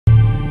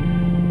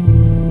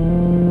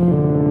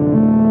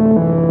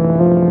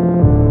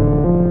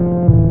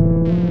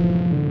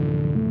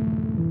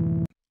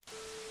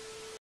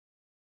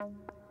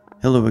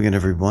Hello again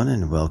everyone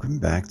and welcome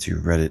back to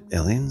Reddit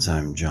Aliens.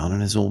 I'm John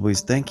and as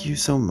always thank you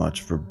so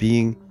much for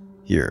being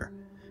here.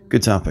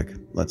 Good topic,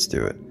 let's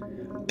do it.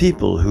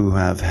 People who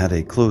have had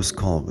a close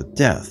call with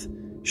death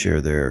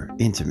share their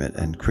intimate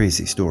and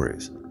crazy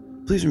stories.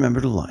 Please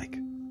remember to like,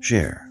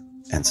 share,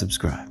 and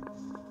subscribe.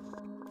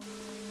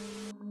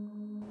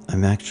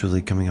 I'm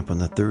actually coming up on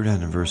the 3rd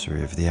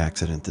anniversary of the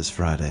accident this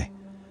Friday.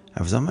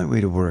 I was on my way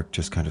to work,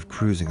 just kind of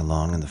cruising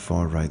along in the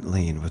far right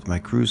lane with my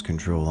cruise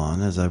control on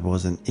as I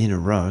wasn't in a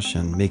rush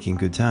and making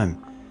good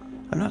time.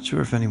 I'm not sure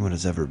if anyone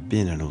has ever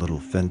been in a little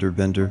fender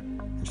bender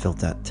and felt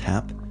that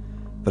tap,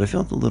 but I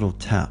felt a little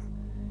tap,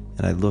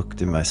 and I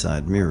looked in my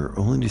side mirror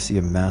only to see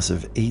a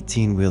massive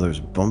 18-wheeler's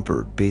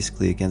bumper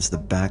basically against the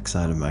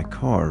backside of my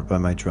car by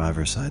my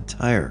driver's side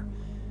tire.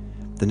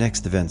 The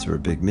next events were a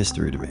big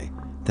mystery to me,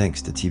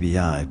 thanks to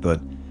TBI, but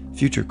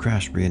future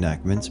crash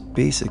reenactments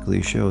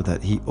basically show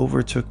that he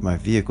overtook my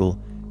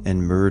vehicle and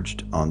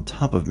merged on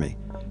top of me,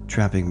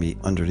 trapping me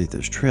underneath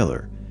his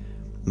trailer.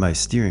 My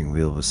steering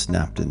wheel was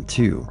snapped in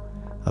two,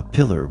 a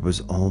pillar was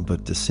all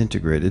but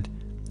disintegrated,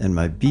 and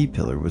my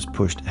B-pillar was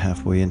pushed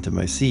halfway into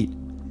my seat.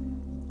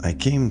 I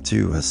came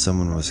to as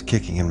someone was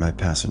kicking in my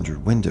passenger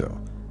window.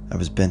 I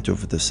was bent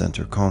over the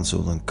center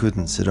console and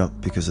couldn't sit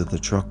up because of the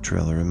truck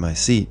trailer in my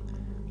seat.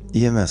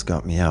 EMS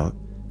got me out,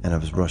 and I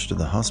was rushed to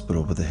the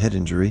hospital with a head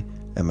injury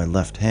and my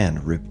left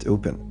hand ripped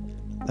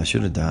open. I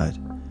should have died.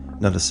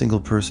 Not a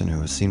single person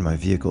who has seen my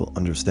vehicle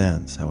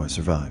understands how I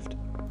survived.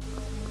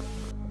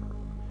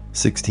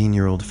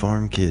 16-year-old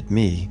farm kid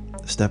me,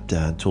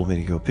 stepdad told me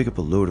to go pick up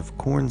a load of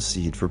corn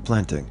seed for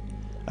planting.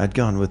 I'd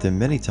gone with him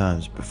many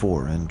times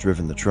before and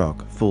driven the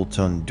truck,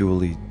 full-ton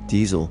dually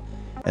diesel,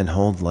 and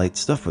hauled light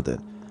stuff with it.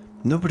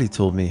 Nobody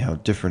told me how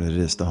different it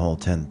is to haul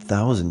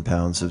 10,000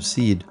 pounds of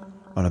seed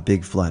on a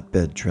big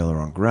flatbed trailer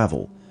on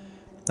gravel.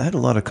 I had a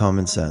lot of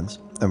common sense.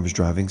 I was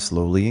driving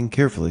slowly and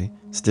carefully.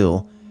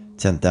 Still,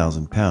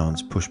 10,000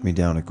 pounds pushed me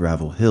down a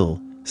gravel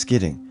hill,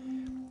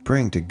 skidding.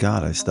 Praying to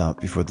God I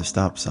stopped before the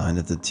stop sign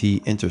at the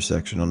T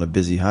intersection on a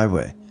busy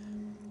highway.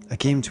 I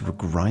came to a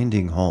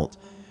grinding halt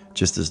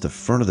just as the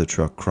front of the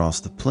truck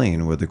crossed the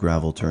plane where the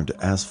gravel turned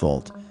to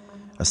asphalt.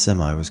 A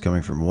semi was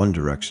coming from one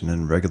direction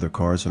and regular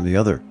cars from the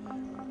other.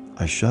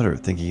 I shudder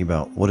thinking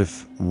about what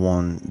if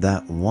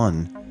that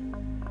one.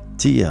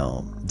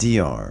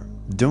 TLDR.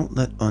 Don't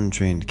let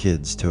untrained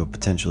kids tow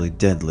potentially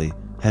deadly,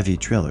 heavy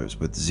trailers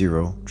with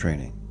zero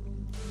training.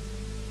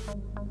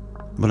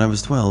 When I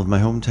was 12, my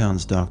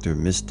hometown's doctor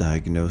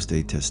misdiagnosed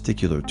a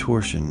testicular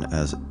torsion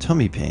as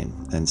tummy pain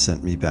and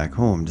sent me back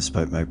home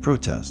despite my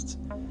protests.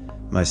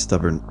 My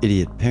stubborn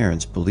idiot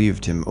parents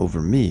believed him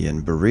over me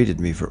and berated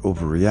me for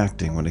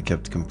overreacting when I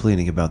kept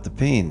complaining about the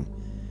pain.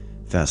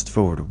 Fast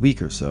forward a week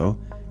or so,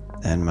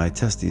 and my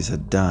testes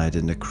had died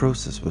and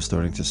necrosis was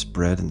starting to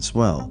spread and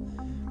swell.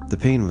 The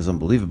pain was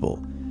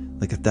unbelievable,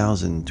 like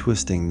 1,000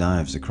 twisting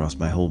knives across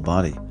my whole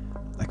body.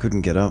 I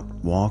couldn't get up,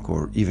 walk,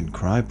 or even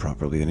cry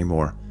properly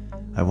anymore.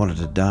 I wanted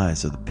to die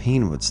so the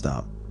pain would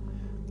stop.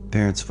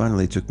 Parents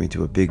finally took me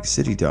to a big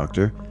city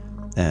doctor,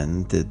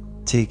 and the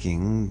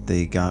taking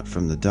they got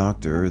from the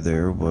doctor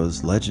there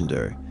was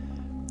legendary.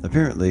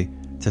 Apparently,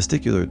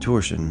 testicular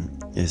torsion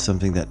is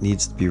something that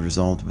needs to be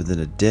resolved within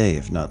a day,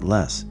 if not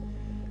less.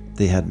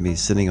 They had me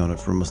sitting on it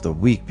for almost a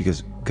week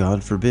because,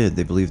 God forbid,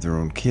 they believed their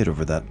own kid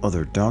over that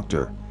other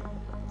doctor.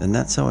 And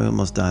that's how I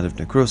almost died of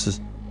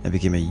necrosis and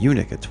became a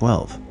eunuch at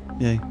 12.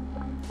 Yay.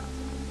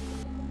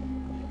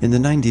 In the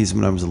 90s,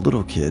 when I was a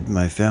little kid,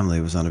 my family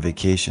was on a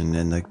vacation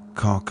in the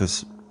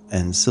Caucasus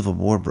and Civil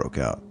War broke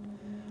out.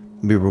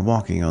 We were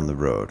walking on the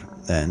road,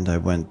 and I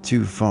went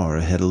too far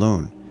ahead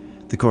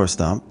alone. The car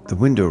stopped, the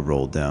window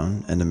rolled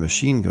down, and a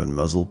machine gun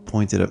muzzle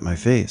pointed at my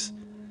face.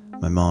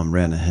 My mom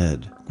ran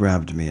ahead,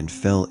 grabbed me, and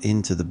fell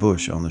into the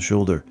bush on the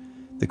shoulder.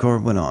 The car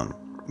went on.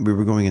 We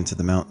were going into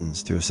the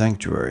mountains to a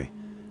sanctuary.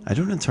 I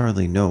don't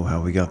entirely know how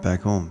we got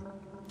back home.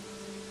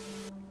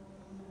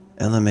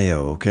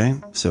 LMAO, okay?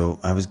 So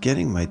I was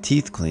getting my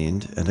teeth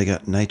cleaned and I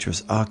got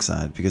nitrous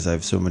oxide because I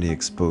have so many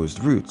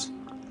exposed roots.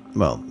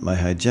 Well, my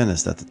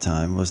hygienist at the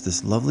time was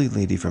this lovely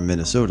lady from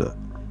Minnesota.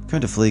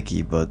 Kind of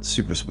flaky but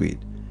super sweet.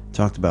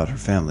 Talked about her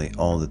family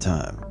all the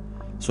time.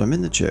 So I'm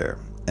in the chair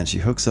and she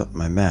hooks up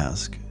my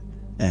mask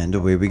and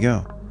away we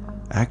go.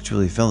 I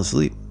actually fell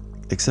asleep,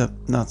 except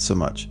not so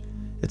much.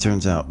 It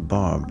turns out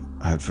Bob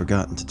had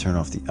forgotten to turn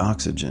off the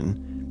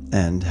oxygen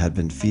and had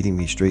been feeding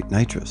me straight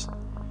nitrous.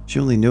 She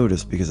only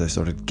noticed because I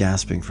started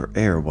gasping for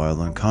air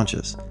while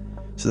unconscious.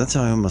 So that's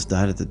how I almost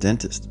died at the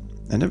dentist.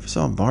 I never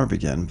saw Barb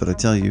again, but I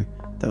tell you,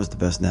 that was the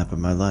best nap of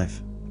my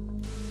life.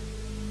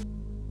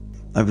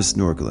 I was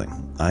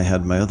snorkeling. I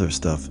had my other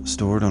stuff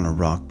stored on a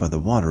rock by the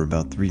water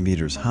about 3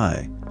 meters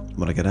high.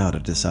 When I got out, I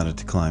decided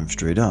to climb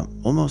straight up.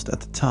 Almost at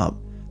the top,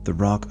 the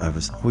rock I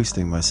was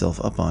hoisting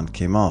myself up on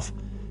came off,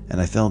 and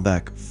I fell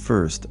back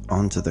first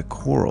onto the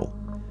coral.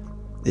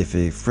 If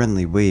a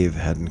friendly wave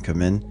hadn't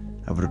come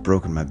in, I would have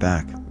broken my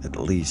back, at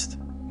least.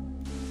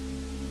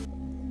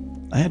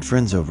 I had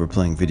friends over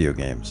playing video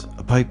games.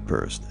 A pipe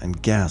burst,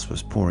 and gas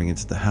was pouring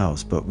into the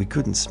house, but we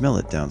couldn't smell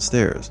it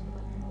downstairs.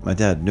 My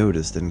dad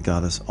noticed and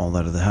got us all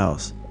out of the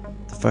house.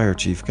 The fire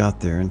chief got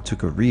there and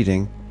took a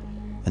reading,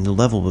 and the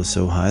level was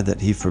so high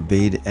that he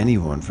forbade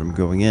anyone from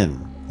going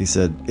in. He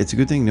said, "It's a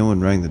good thing no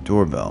one rang the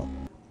doorbell,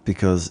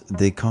 because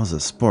they cause a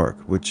spark,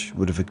 which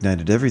would have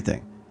ignited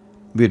everything."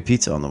 We had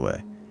pizza on the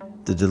way.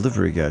 The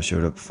delivery guy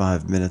showed up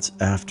 5 minutes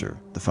after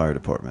the fire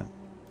department.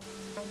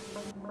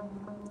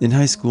 In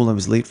high school, I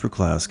was late for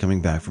class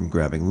coming back from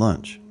grabbing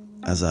lunch.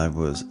 As I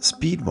was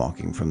speed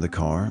walking from the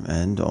car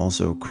and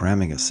also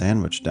cramming a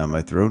sandwich down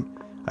my throat,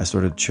 I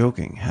started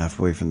choking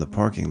halfway from the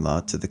parking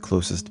lot to the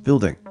closest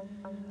building.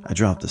 I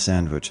dropped the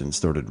sandwich and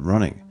started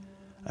running.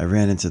 I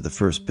ran into the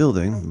first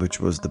building,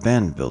 which was the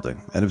band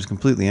building, and it was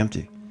completely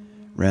empty.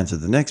 Ran to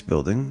the next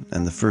building,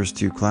 and the first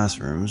 2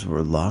 classrooms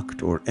were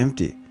locked or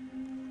empty.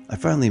 I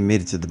finally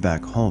made it to the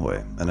back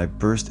hallway, and I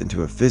burst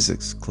into a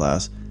physics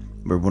class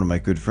where one of my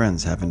good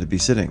friends happened to be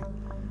sitting.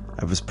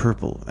 I was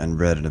purple and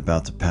red and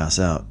about to pass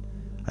out.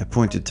 I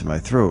pointed to my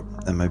throat,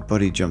 and my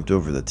buddy jumped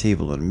over the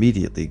table and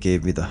immediately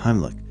gave me the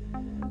Heimlich.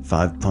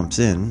 5 pumps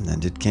in,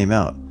 and it came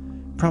out,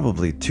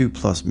 probably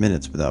 2+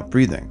 minutes without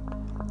breathing.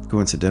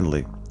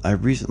 Coincidentally, I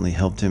recently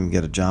helped him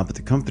get a job at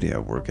the company I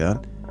work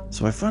at,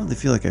 so I finally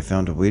feel like I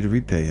found a way to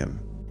repay him.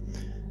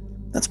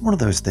 That's one of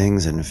those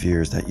things and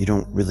fears that you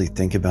don't really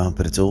think about,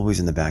 but it's always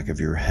in the back of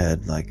your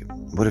head. Like,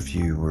 what if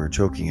you were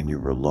choking and you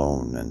were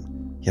alone and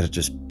you had to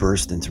just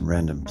burst into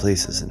random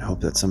places and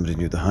hope that somebody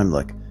knew the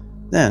Heimlich?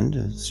 And,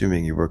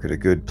 assuming you work at a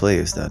good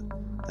place,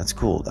 that's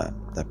cool that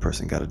that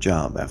person got a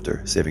job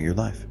after saving your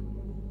life.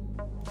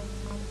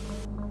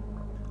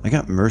 I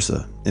got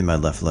MRSA in my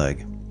left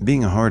leg.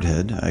 Being a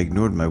hardhead, I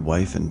ignored my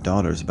wife and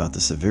daughters about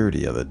the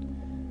severity of it.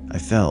 I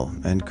fell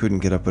and couldn't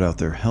get up without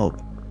their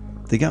help.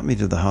 They got me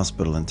to the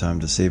hospital in time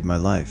to save my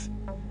life.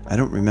 I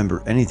don't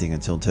remember anything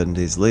until 10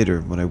 days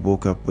later when I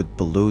woke up with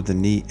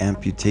below-the-knee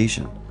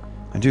amputation.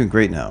 I'm doing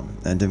great now,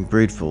 and I'm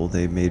grateful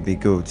they made me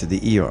go to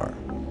the ER.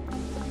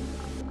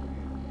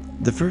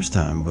 The first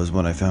time was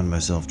when I found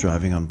myself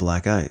driving on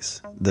black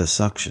ice. The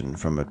suction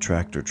from a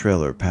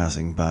tractor-trailer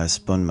passing by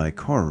spun my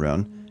car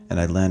around, and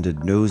I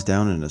landed nose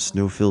down in a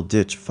snow-filled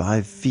ditch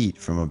 5 feet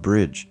from a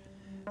bridge.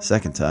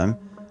 Second time,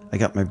 I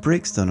got my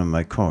brakes done on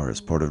my car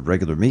as part of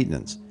regular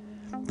maintenance.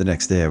 The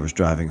next day I was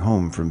driving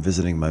home from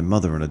visiting my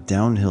mother on a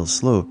downhill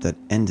slope that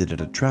ended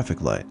at a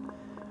traffic light.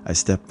 I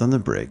stepped on the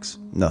brakes,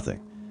 nothing.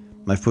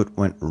 My foot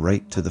went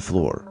right to the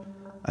floor.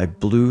 I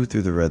blew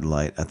through the red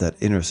light at that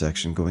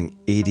intersection going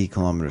 80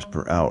 kilometers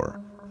per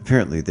hour.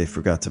 Apparently they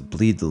forgot to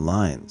bleed the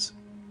lines.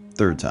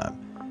 Third time,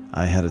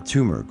 I had a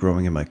tumor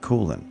growing in my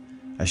colon.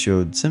 I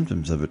showed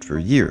symptoms of it for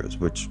years,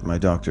 which my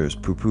doctors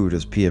poo-pooed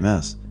as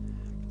PMS.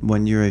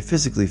 When you're a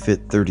physically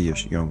fit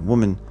 30-ish young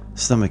woman,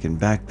 stomach and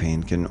back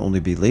pain can only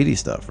be lady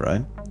stuff,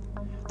 right?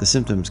 The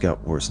symptoms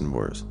got worse and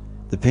worse.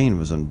 The pain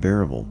was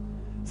unbearable.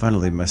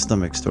 Finally, my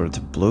stomach started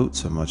to bloat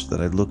so much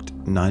that I looked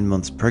 9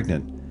 months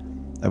pregnant.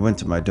 I went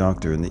to my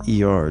doctor in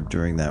the ER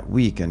during that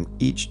week, and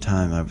each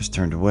time I was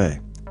turned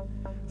away.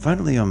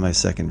 Finally, on my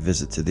second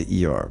visit to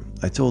the ER,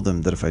 I told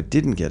them that if I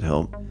didn't get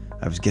help,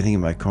 I was getting in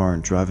my car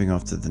and driving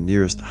off to the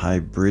nearest high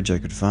bridge I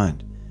could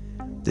find.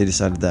 They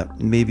decided that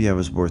maybe I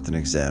was worth an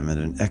exam and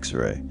an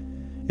x-ray.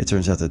 It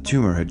turns out the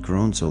tumor had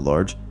grown so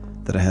large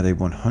that I had a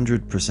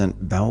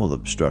 100% bowel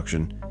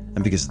obstruction,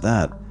 and because of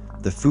that,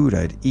 the food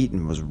I'd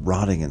eaten was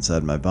rotting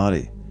inside my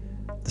body.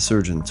 The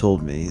surgeon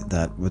told me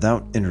that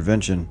without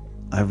intervention,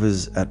 I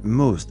was at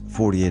most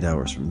 48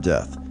 hours from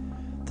death.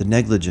 The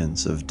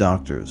negligence of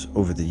doctors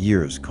over the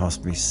years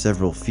cost me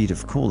several feet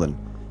of colon,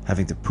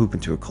 having to poop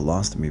into a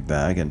colostomy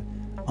bag, and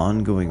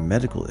ongoing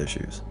medical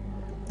issues.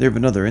 There have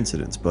been other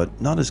incidents, but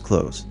not as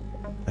close.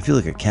 I feel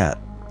like a cat,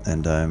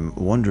 and I'm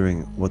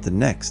wondering what the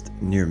next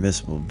near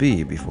miss will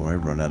be before I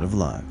run out of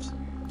lives.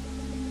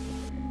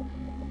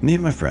 Me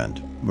and my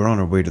friend were on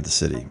our way to the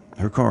city.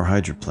 Her car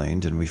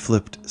hydroplaned and we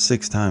flipped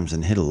 6 times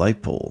and hit a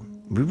light pole.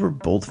 We were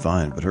both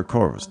fine, but her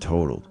car was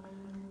totaled.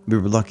 We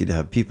were lucky to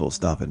have people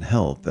stop and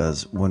help,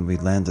 as when we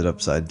landed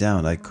upside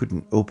down I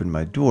couldn't open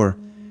my door,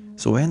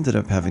 so I ended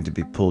up having to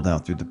be pulled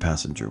out through the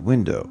passenger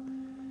window.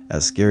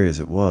 As scary as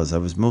it was, I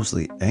was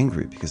mostly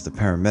angry because the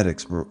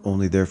paramedics were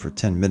only there for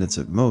 10 minutes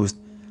at most,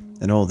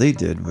 and all they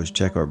did was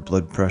check our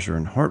blood pressure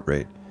and heart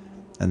rate,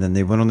 and then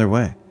they went on their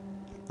way.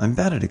 I'm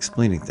bad at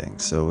explaining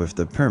things, so if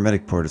the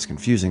paramedic part is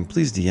confusing,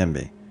 please DM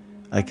me.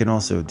 I can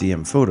also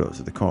DM photos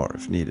of the car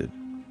if needed.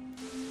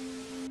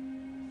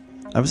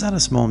 I was at a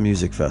small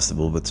music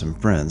festival with some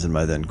friends and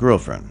my then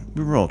girlfriend.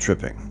 We were all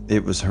tripping.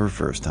 It was her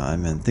first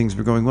time and things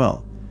were going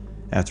well.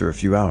 After a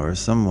few hours,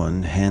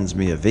 someone hands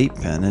me a vape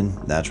pen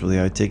and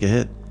naturally I take a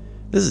hit.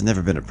 This has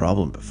never been a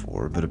problem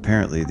before, but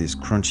apparently these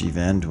crunchy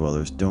van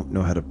dwellers don't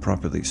know how to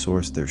properly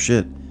source their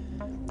shit.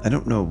 I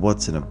don't know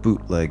what's in a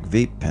bootleg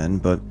vape pen,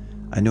 but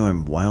I know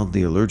I'm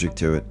wildly allergic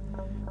to it.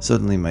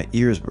 Suddenly my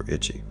ears were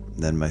itchy,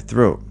 then my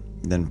throat,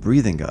 then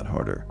breathing got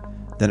harder,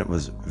 then it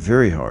was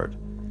very hard.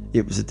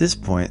 It was at this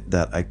point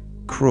that I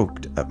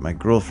croaked at my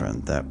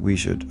girlfriend that we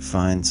should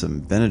find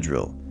some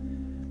Benadryl.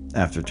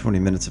 After 20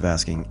 minutes of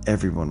asking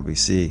everyone we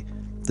see,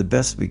 the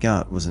best we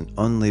got was an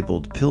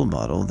unlabeled pill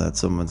bottle that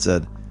someone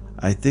said,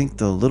 I think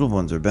the little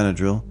ones are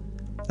Benadryl.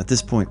 At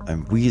this point,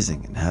 I'm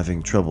wheezing and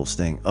having trouble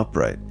staying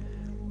upright.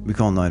 We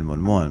call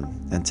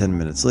 911, and 10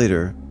 minutes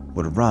later,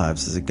 what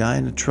arrives is a guy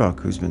in a truck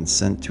who's been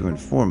sent to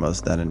inform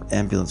us that an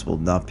ambulance will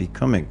not be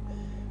coming.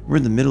 We're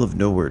in the middle of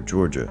nowhere,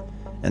 Georgia,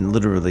 and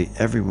literally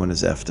everyone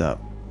is effed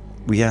up.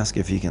 We ask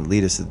if he can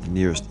lead us to the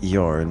nearest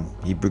ER, and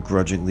he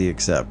begrudgingly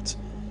accepts.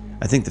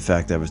 I think the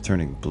fact that I was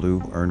turning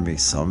blue earned me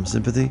some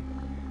sympathy.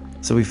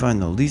 So we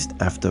find the least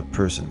effed up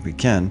person we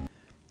can,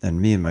 and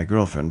me and my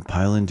girlfriend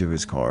pile into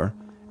his car,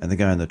 and the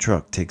guy in the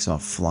truck takes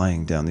off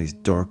flying down these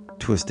dark,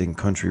 twisting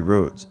country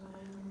roads.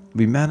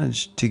 We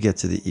manage to get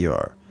to the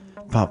ER,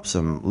 pop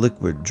some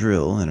liquid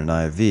drill in an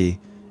IV,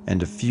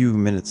 and a few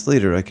minutes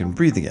later I can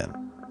breathe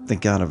again.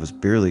 Thank God I was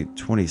barely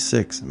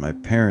 26 and my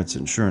parents'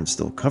 insurance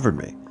still covered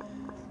me.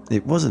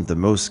 It wasn't the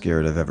most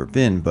scared I've ever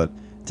been, but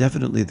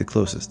definitely the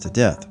closest to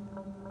death.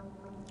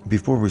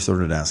 Before we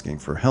started asking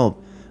for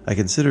help, I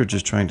considered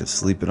just trying to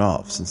sleep it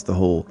off since the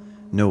whole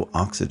no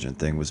oxygen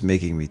thing was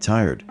making me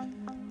tired.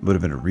 It would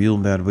have been a real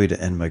bad way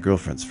to end my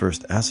girlfriend's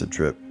first acid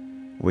trip,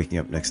 waking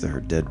up next to her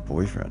dead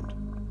boyfriend.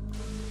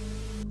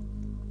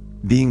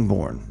 Being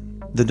born,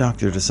 the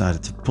doctor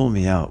decided to pull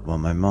me out while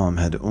my mom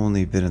had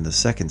only been in the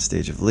second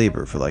stage of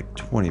labor for like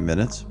 20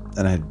 minutes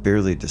and I had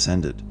barely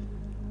descended.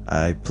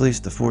 I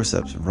placed the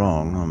forceps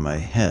wrong on my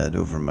head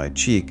over my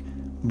cheek,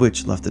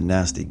 which left a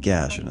nasty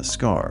gash and a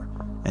scar,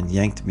 and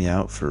yanked me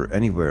out for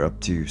anywhere up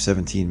to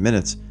 17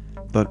 minutes,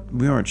 but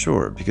we aren't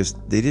sure because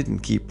they didn't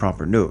keep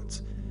proper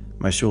notes.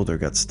 My shoulder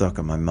got stuck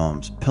on my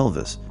mom's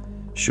pelvis,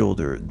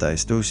 shoulder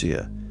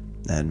dystocia,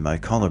 and my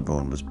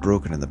collarbone was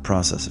broken in the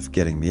process of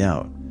getting me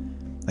out.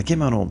 I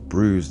came out all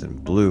bruised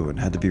and blue and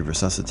had to be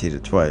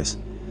resuscitated twice.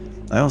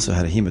 I also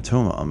had a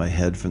hematoma on my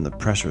head from the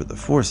pressure of the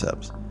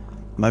forceps.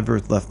 My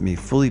birth left me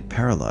fully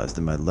paralyzed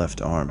in my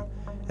left arm,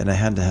 and I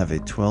had to have a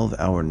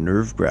 12-hour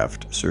nerve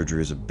graft surgery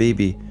as a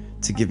baby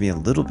to give me a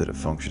little bit of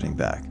functioning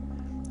back.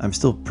 I'm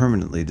still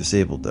permanently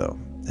disabled though,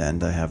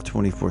 and I have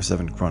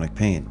 24/7 chronic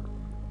pain.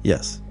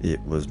 Yes,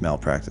 it was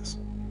malpractice.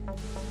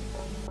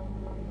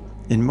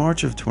 In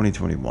March of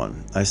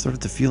 2021, I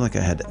started to feel like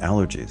I had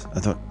allergies. I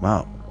thought,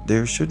 wow,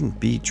 there shouldn't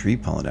be tree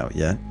pollen out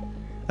yet.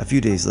 A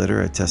few days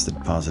later, I tested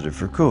positive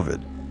for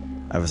COVID.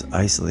 I was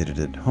isolated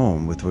at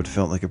home with what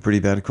felt like a pretty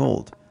bad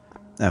cold.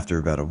 After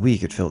about a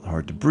week, it felt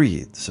hard to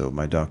breathe, so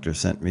my doctor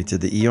sent me to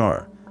the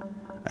ER.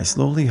 I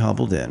slowly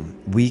hobbled in,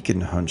 weak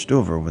and hunched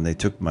over when they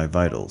took my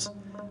vitals.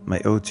 My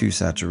O2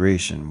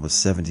 saturation was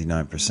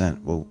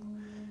 79%. Whoa.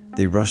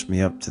 They rushed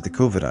me up to the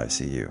COVID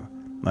ICU.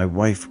 My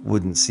wife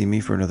wouldn't see me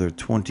for another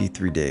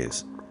 23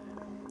 days.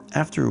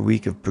 After a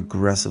week of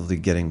progressively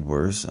getting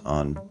worse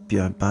on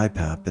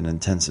BiPAP and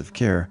intensive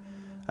care,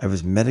 I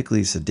was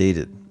medically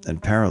sedated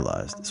and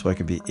paralyzed so I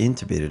could be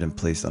intubated and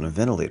placed on a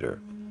ventilator.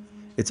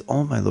 It's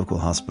all my local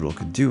hospital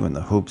could do in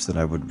the hopes that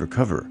I would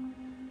recover.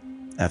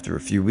 After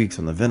a few weeks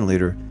on the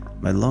ventilator,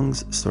 my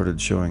lungs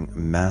started showing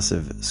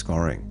massive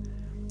scarring.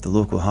 The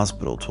local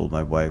hospital told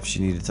my wife she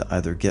needed to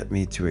either get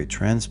me to a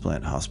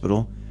transplant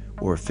hospital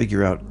or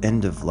figure out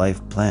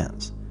end-of-life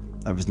plans.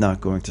 I was not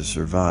going to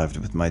survive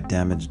with my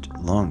damaged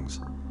lungs.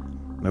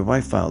 My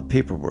wife filed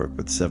paperwork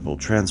with several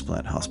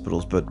transplant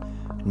hospitals, but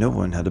no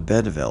one had a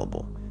bed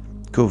available.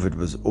 COVID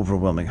was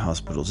overwhelming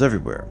hospitals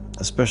everywhere,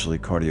 especially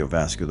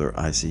cardiovascular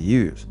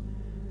ICUs.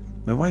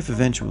 My wife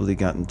eventually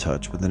got in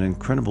touch with an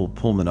incredible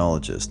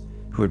pulmonologist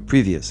who had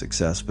previous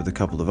success with a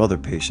couple of other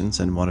patients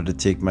and wanted to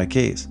take my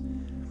case.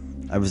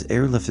 I was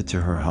airlifted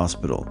to her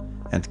hospital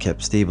and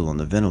kept stable on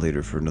the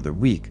ventilator for another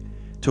week,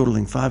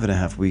 totaling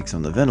 5.5 weeks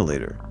on the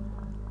ventilator.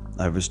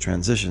 I was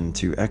transitioned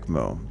to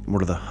ECMO,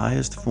 one of the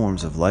highest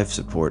forms of life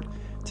support,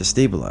 to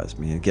stabilize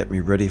me and get me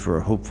ready for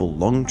a hopeful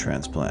lung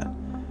transplant.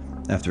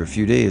 After a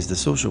few days, the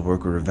social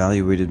worker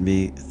evaluated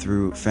me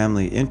through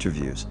family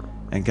interviews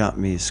and got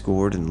me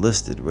scored and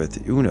listed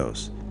with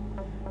UNOS.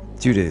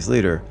 2 days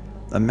later,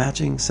 a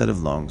matching set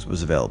of lungs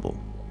was available.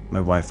 My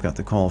wife got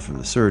the call from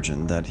the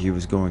surgeon that he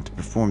was going to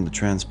perform the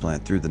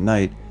transplant through the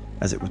night,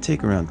 as it would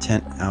take around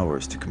 10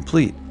 hours to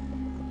complete.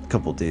 A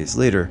couple days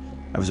later,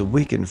 I was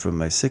awakened from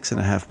my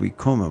 6.5-week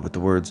coma with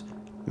the words,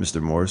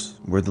 "Mr. Morse,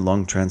 we're the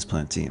lung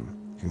transplant team.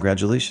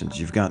 Congratulations,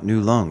 you've got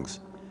new lungs."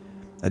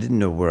 I didn't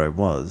know where I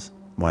was,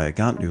 why I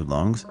got new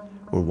lungs,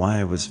 or why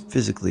I was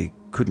physically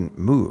couldn't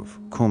move,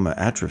 coma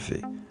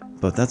atrophy,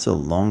 but that's a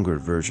longer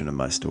version of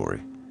my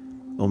story.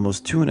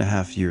 Almost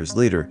 2.5 years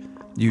later,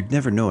 you'd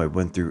never know I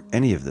went through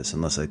any of this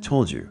unless I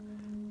told you.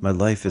 My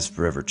life is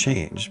forever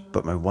changed,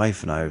 but my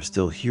wife and I are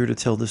still here to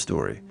tell the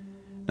story.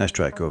 Nice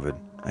try, COVID.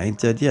 I ain't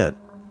dead yet.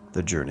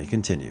 The journey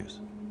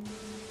continues.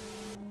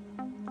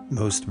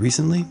 Most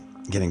recently,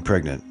 getting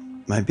pregnant.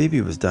 My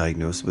baby was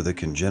diagnosed with a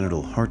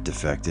congenital heart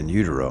defect in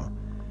utero,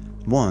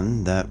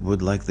 one that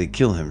would likely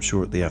kill him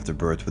shortly after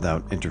birth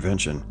without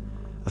intervention.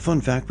 A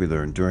fun fact we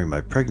learned during my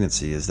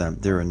pregnancy is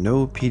that there are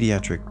no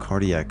pediatric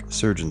cardiac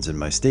surgeons in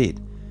my state.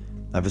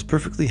 I was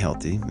perfectly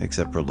healthy,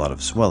 except for a lot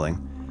of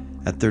swelling.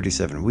 At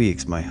 37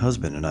 weeks, my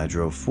husband and I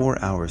drove 4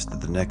 hours to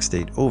the next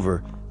state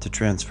over to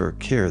transfer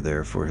care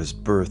there for his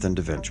birth and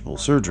eventual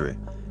surgery.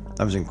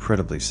 I was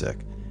incredibly sick,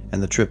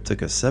 and the trip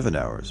took us 7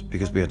 hours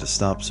because we had to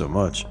stop so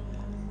much.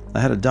 I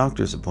had a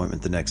doctor's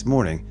appointment the next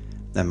morning,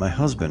 and my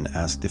husband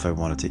asked if I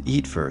wanted to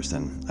eat first,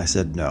 and I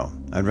said no,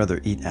 I'd rather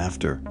eat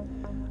after.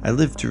 I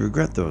lived to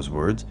regret those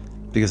words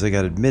because I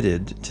got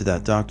admitted to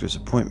that doctor's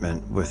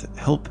appointment with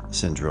HELP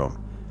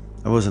syndrome.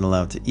 I wasn't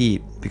allowed to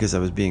eat because I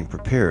was being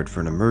prepared for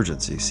an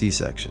emergency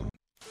C-section.